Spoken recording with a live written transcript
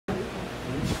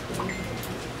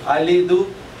Alidu,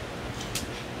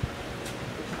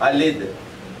 alid,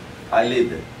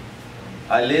 alid,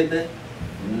 alid,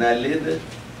 nalid,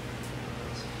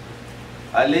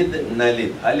 alid,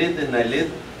 nalid, alid, nalid,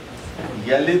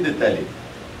 yalid, talid.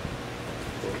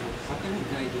 How can I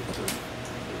guide it to?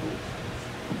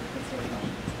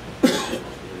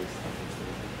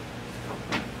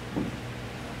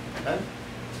 Huh?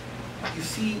 You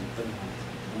see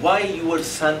why your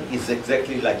son is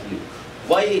exactly like you.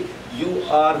 Why you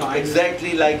are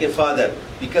exactly like a father?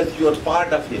 Because you are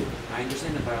part of him. I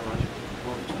understand the biological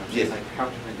component. Yes. Like how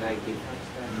can I guide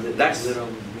it? That's Literal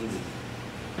meaning.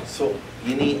 so.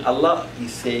 Allah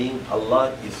is saying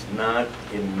Allah is not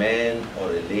a man or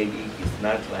a lady. He's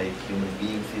not like human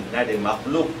beings. He's not a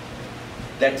makhluk.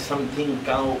 That something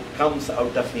comes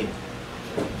out of him.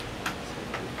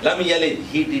 Lam yalid.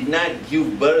 He did not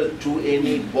give birth to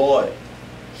any boy.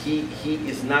 He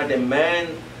is not a man.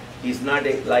 He's not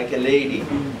like a lady.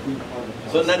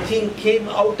 So nothing came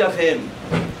out of him.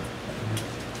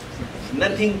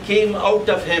 Nothing came out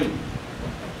of him.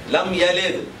 Lam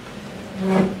yalid.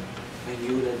 I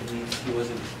knew that means he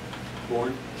wasn't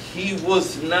born. He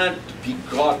was not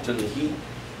begotten. He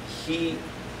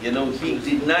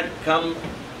did not come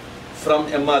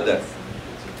from a mother.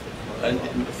 And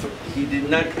he did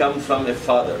not come from a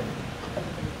father.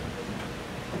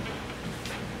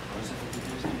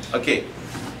 Okay.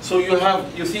 So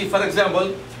you see, for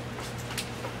example,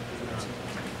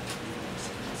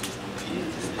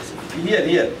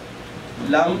 here,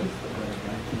 lam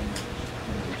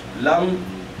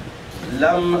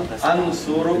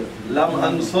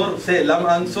ansur, say lam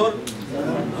ansur,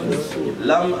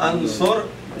 lam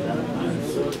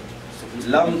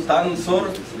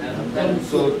tansur,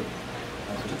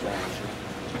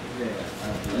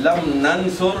 lam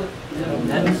nansur,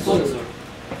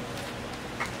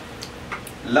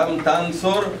 lam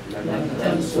tansur,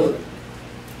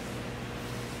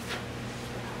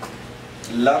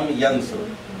 lam yansur.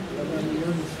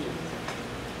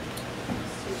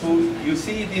 So you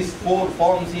see these four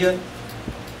forms here?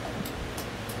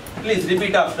 Please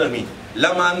repeat after me.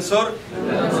 Lam ansur,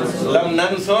 lam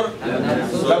nansur,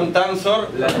 lam tansur,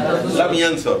 lam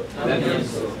yansur.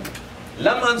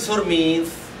 Lam ansur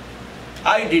means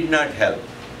I did not help.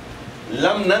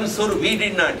 Lam nansur, we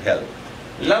did not help.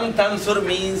 Lam tansur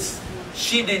means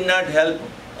she did not help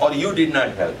or you did not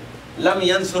help. Lam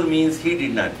yansur means he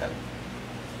did not help.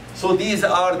 So these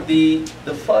are the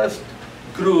first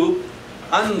group.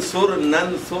 Ansur,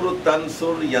 nansur,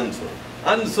 tansur, yansur.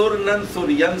 Ansur, nansur,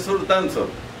 yansur, tansur.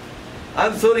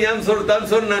 Ansur, yansur,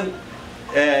 tansur,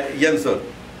 yansur.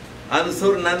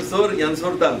 Ansur, nansur,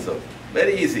 yansur, tansur.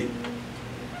 Very easy.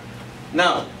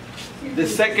 Now, the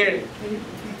second.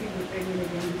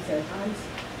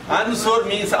 Ansur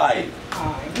means I.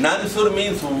 Nansur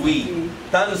means we.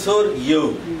 Tansur,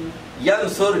 you.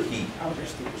 Yansur, he.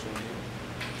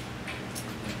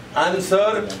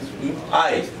 Ansur,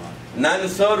 I.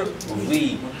 Nansur,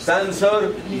 we.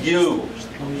 Tansur, you.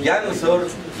 Yansur,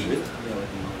 he.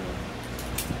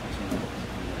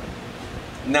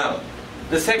 Now,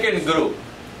 the second group.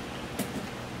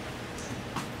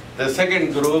 The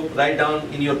second group, write down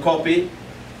in your copy.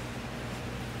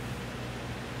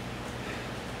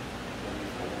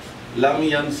 Lam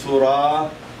yansura,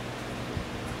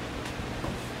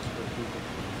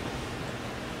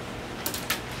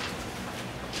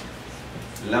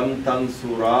 lam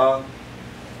tansura,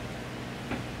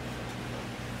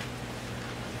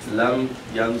 lam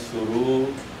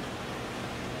yansuru,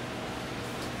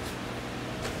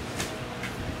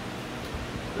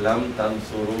 lam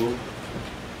tansuru,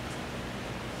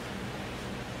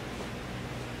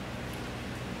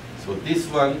 so this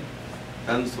one,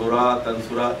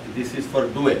 tansura, this is for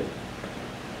dual.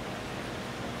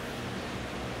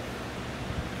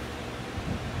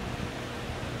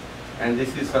 And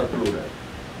this is for plural.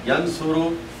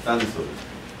 Yansuru, tansuru.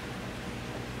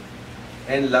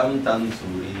 And lam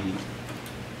tansuri.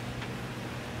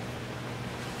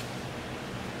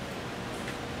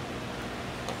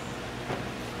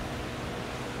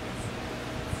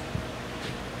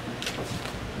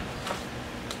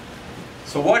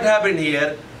 So what happened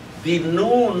here? The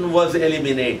noon was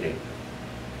eliminated.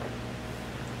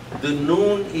 The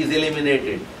noon is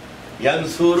eliminated.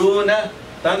 Yansuruna,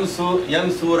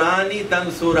 yansurani,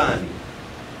 tansurani.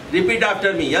 Repeat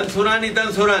after me. Yansurani,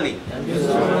 tansurani.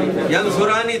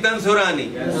 Yansurani,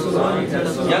 tansurani.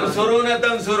 Yansuruna,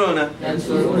 tansuruna.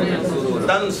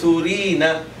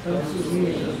 Tansurina.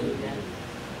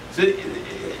 So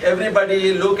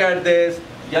everybody look at this.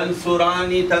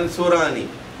 Yansurani, tansurani.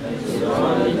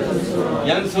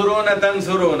 Yansuruna,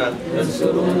 tansuruna.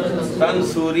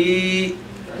 Tansuri,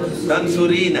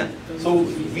 Tansurina. So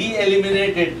we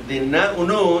eliminated the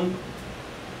noon.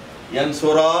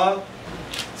 Yansura.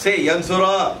 Say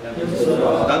Yansura.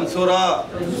 Tansura.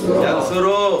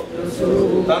 Yansuru.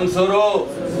 Tansuru.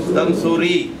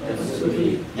 Tansuri.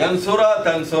 Yansura.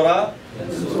 Tansura.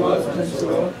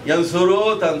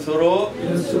 Yansuru. Tansuru.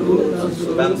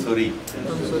 Tansuri.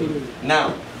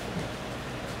 Now,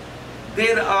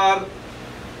 there are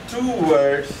two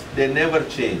words, they never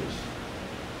change.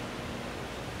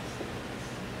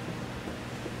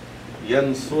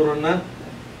 Yansurna,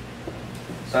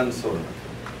 Tansurna.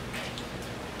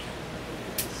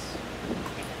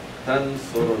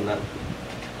 Tansurna.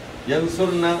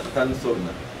 Yansurna,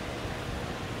 Tansurna.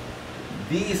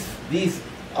 These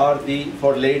are the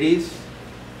for ladies,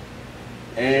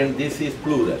 and this is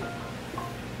plural.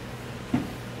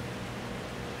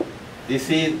 This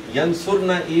is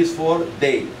Yansurna is for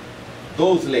they,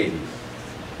 those ladies.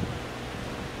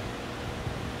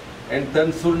 And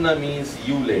Tansurna means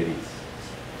you ladies.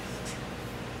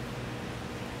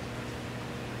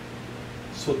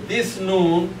 So this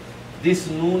noon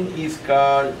is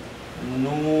called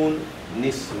Noon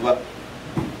Niswa.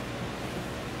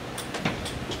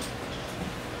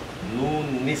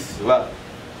 Noon Niswa.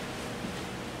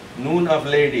 Noon of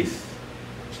ladies.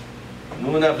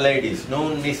 Noon of ladies.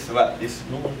 Noon Niswa. This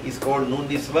noon is called Noon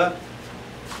Niswa.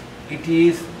 It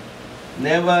is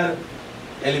never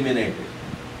eliminated.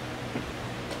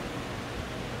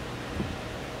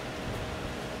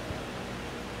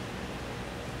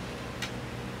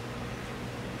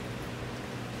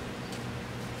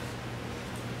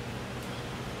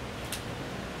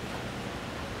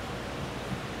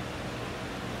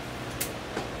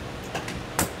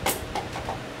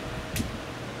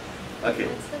 Okay.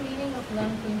 What's the meaning of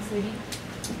Lam Yansuri?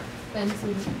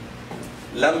 Tansuri.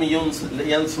 Lam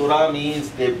Yansura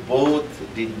means they both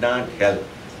did not help.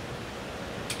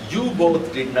 You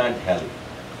both did not help.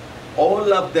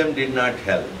 All of them did not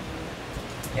help.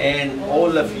 And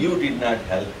all of you did not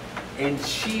help. And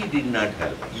she did not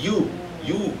help. You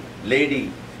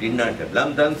lady did not help.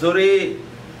 Lam Tansuri.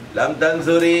 Lam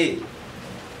Tansuri.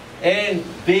 And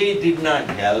they did not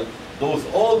help.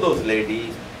 All those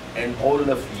ladies and all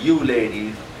of you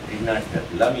ladies did not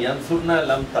help. Lam Yansurna,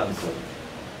 Lam Tansur.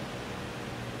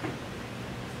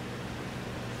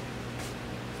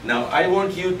 Now I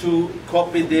want you to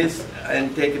copy this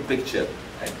and take a picture.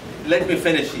 Let me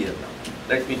finish here now.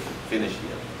 Let me finish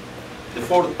here. The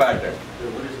fourth pattern.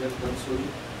 What is that Tansuri?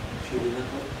 She did not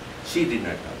help? She did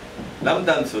not help. Lam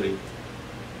Tansuri.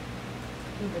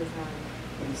 He does not.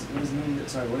 What is Noon?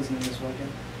 Sorry, what is Noon Niswa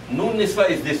again? Noon Niswa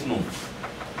is this noon.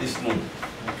 This noon.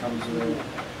 It comes with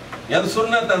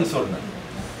Yansurna Tansurna.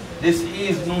 This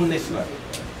is Noon Niswa.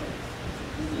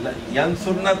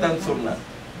 Yansurna Tansurna.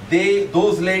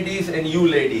 Those ladies and you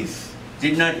ladies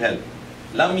did not help.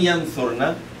 Lam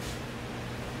Yansurna.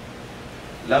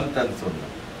 Lam Tansurna.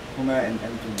 Huma and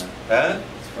Tuna. Huh?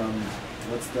 It's from,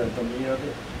 what's the meaning of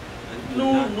it?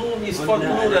 Noon is for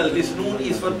plural. This noon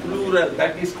is for plural.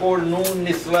 That is called Noon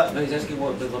Niswa. No, he's asking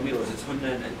what the Dhamir was. It's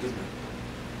Hunna and Antuna.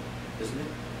 Isn't it?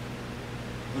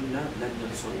 Hunna lan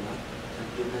yansurna.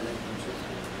 Antuna lan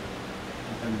yansurna.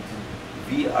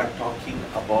 We are talking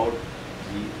about,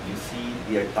 you see,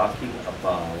 we are talking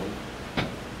about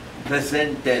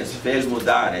present tense, fail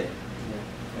mudare.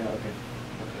 Yeah, okay.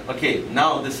 Okay,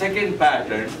 now the second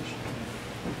pattern,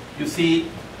 you see,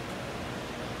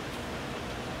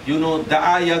 you know,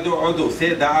 da'a yadu'udu.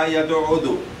 Say da'a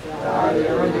yadu'udu.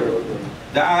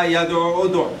 Da'a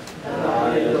yadu'udu.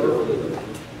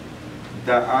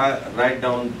 Da'a, write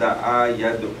down da'a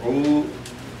yadu'u.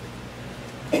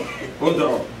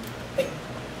 Udu.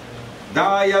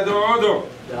 Da'a yadu'udu.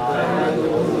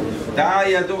 Da'a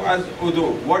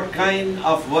yadu'udu. What kind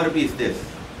of verb is this?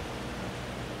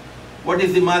 What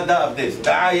is the madda of this?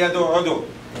 Da'a yadu'udu.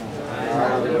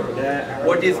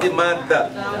 What is the madda?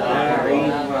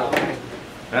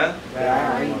 Huh?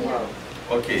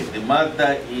 Okay, the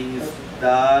madda is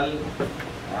dal,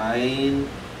 ain,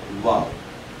 waw.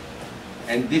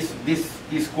 And this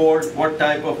is called, what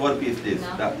type of verb is this?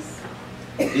 Nafis.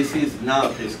 This is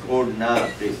nafis, called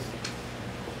nafis.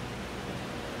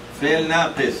 Fail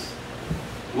nafis.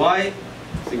 Why?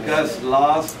 Because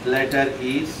last letter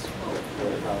is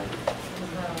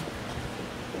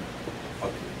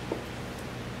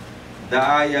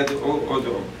da'a yad'u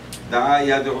ud'u. Da'a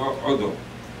yad'u ud'u.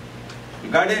 You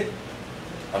got it?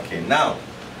 Okay, now.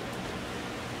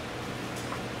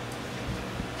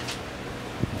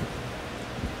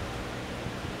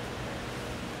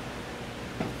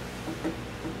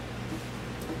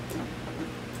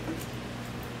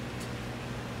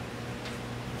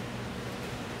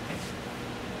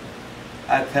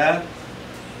 Atha.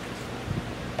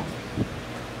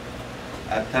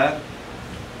 Atha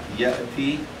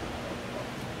yati.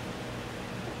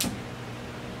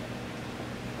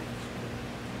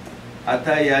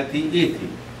 Atha yati iti.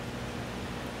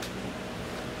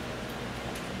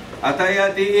 Atha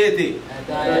yati iti.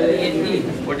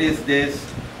 What is this?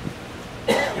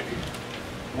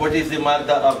 What is the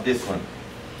madda of this one?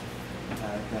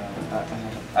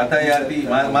 Atha yati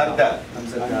madda.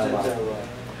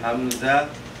 Hamza,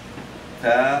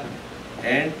 ta,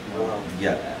 and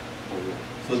ya.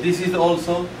 So this is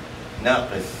also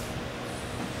naqis.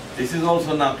 This is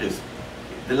also naqis.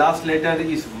 The last letter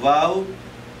is waw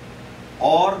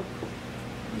or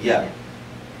ya.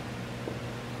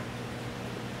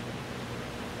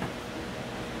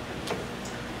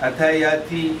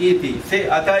 Atayati iti. Say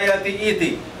atayati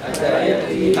iti.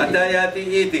 Atayati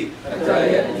iti.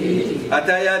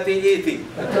 Atayati iti.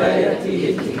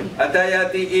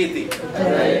 Atayati iti.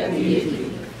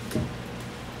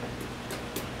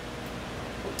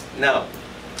 Now,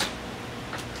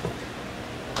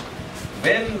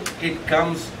 when it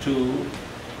comes to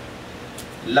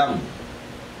lam,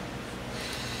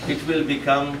 it will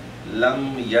become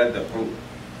lam yad'u.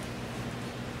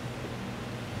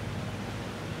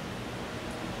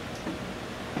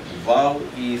 Waw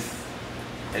is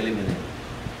eliminated.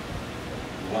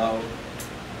 Waw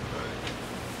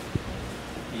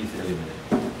is eliminated.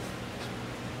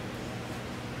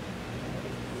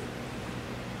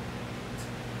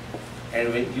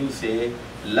 And when you say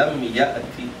lam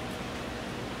ya'ti,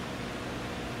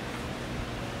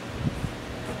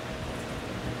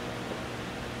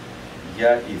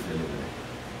 ya is eliminated.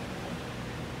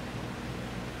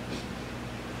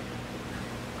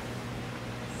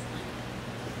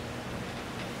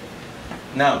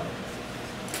 Now,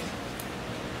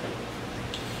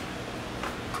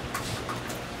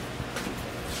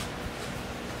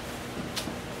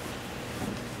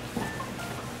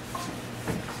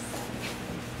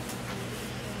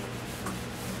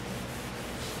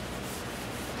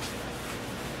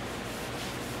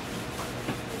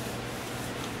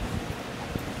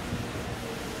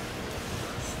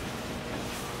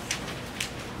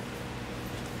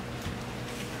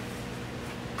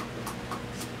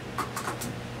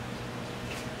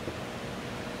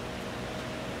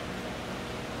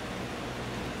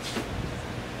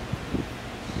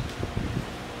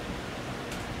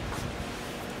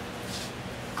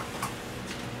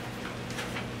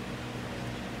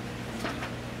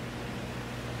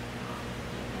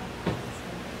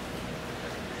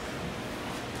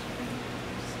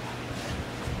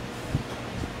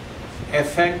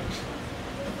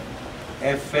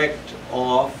 effect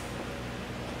of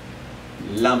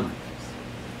lam,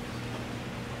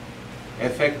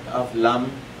 effect of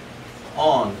lam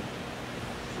on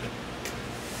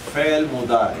fi'l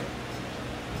mudari.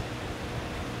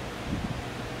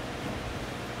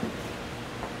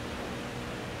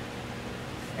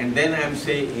 And then I am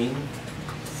saying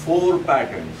 4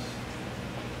 patterns.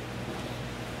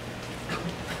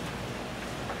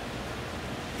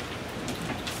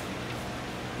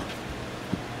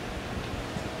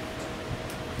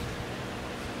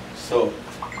 So,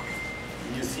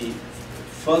 you see,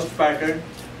 first pattern,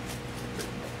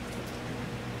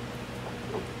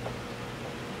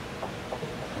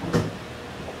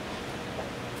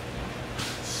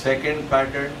 second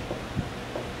pattern,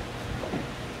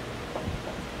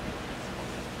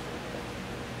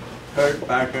 third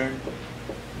pattern,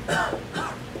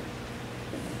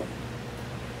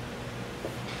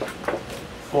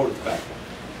 fourth pattern.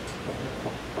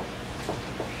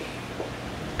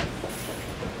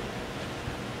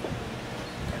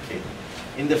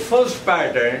 In the first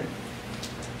pattern,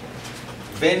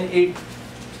 when it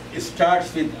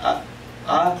starts with a,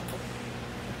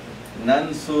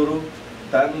 nansuru,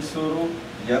 tansuru,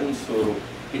 yansuru,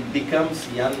 it becomes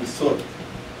yansur.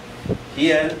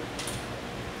 Here,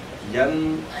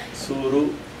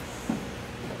 yansuru,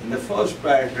 in the first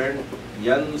pattern,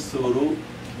 yansuru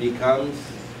becomes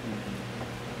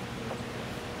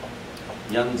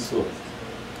yansur.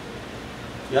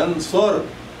 Yansur.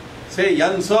 Say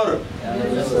yansur.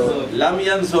 Lam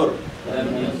yansur.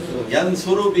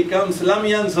 Yansuru becomes lam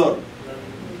yansur.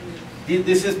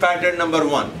 This is pattern number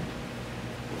 1.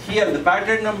 Here, the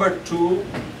pattern number 2,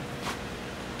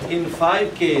 in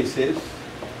 5 cases,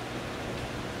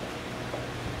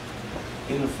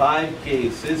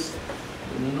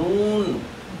 noon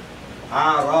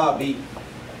arabi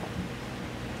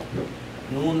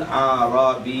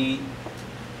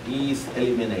is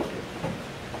eliminated.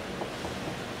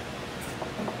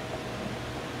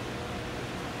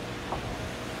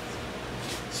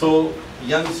 So,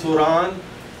 yansuran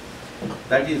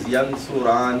That is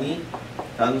yansurani,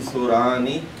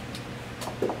 tansurani,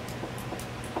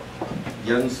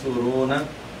 yansuruna,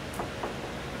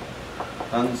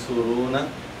 tansuruna,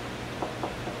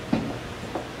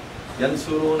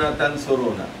 yansuruna,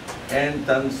 tansuruna, and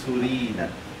tansurina.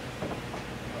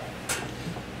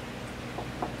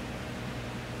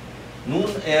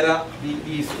 Noon era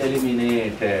is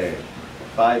eliminated.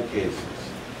 5 cases.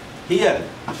 Here,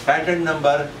 pattern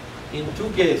number in 2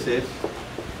 cases.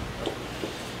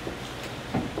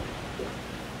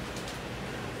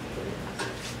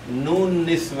 Noon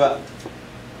niswa.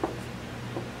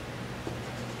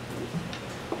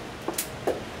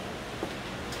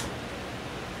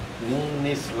 Noon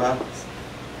niswa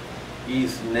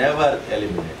is never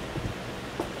eliminated.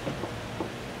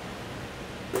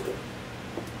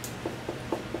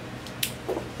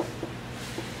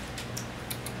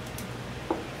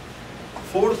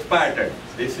 Fourth pattern,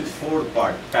 this is fourth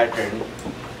pattern,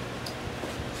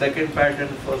 second pattern,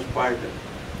 first pattern.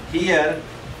 Here,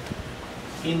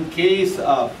 in case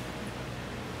of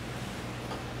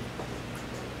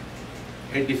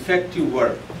a defective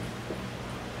verb,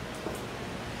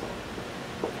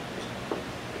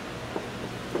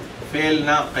 fail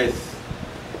naqis,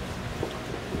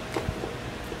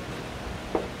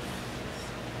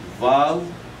 vav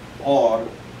or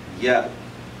ya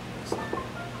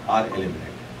are eliminated.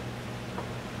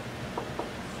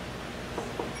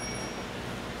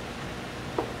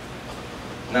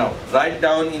 Now, write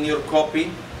down in your copy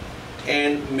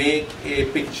and make a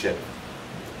picture.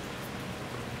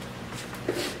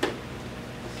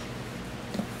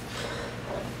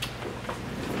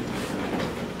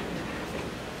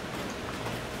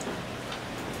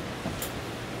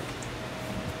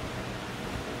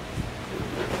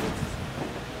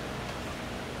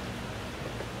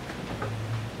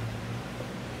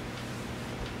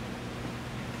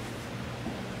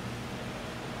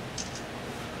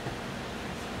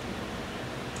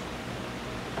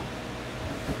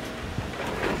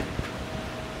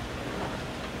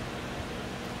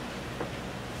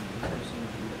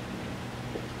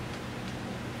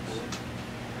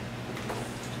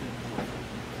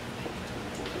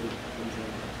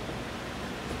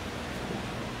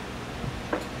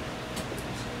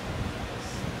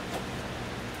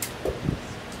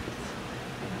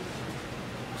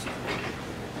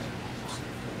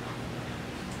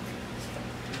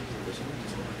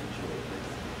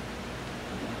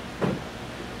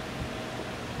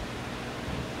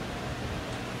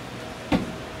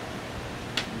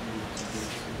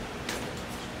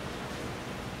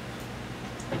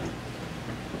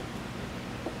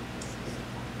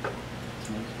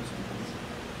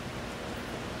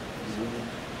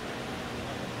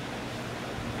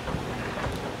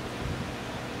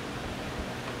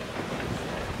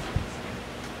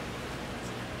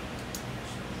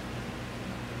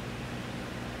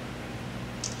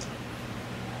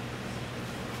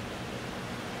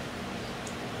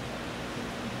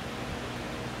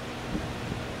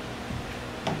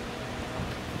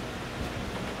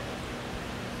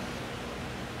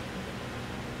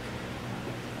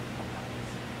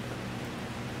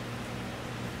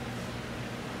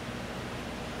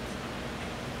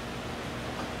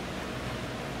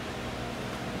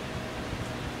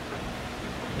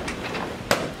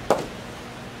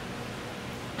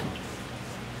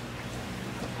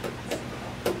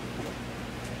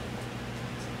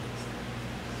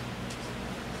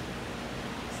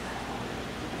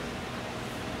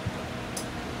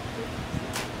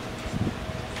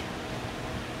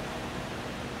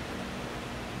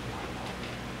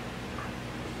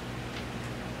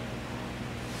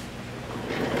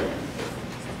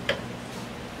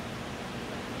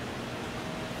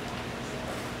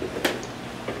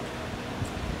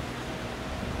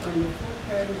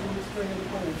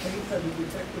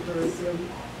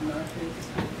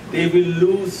 They will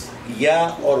lose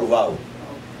ya or waw.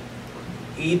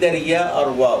 Either ya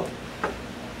or waw.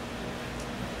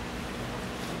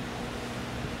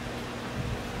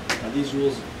 Are these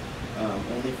rules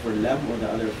only for lam or the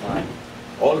other 5?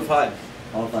 All 5.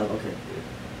 All 5, okay.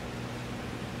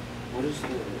 What is the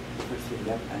difference between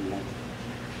lam and lam?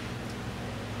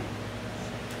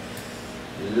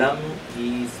 Lam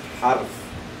is harf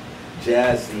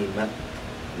jazima.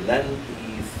 Lan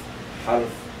is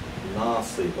harf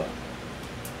nasiba.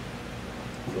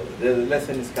 So the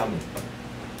lesson is coming.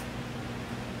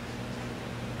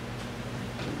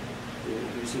 Do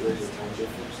you see where the time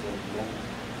difference like lam?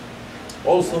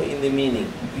 Also in the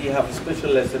meaning, we have a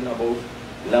special lesson about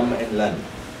lam and lan.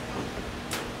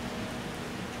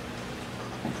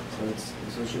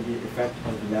 So it should be effect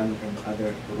of lam and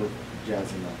other huruf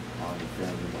jazima on the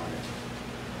fi'l mudari.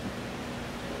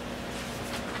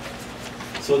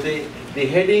 So the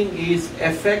heading is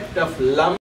effect of lam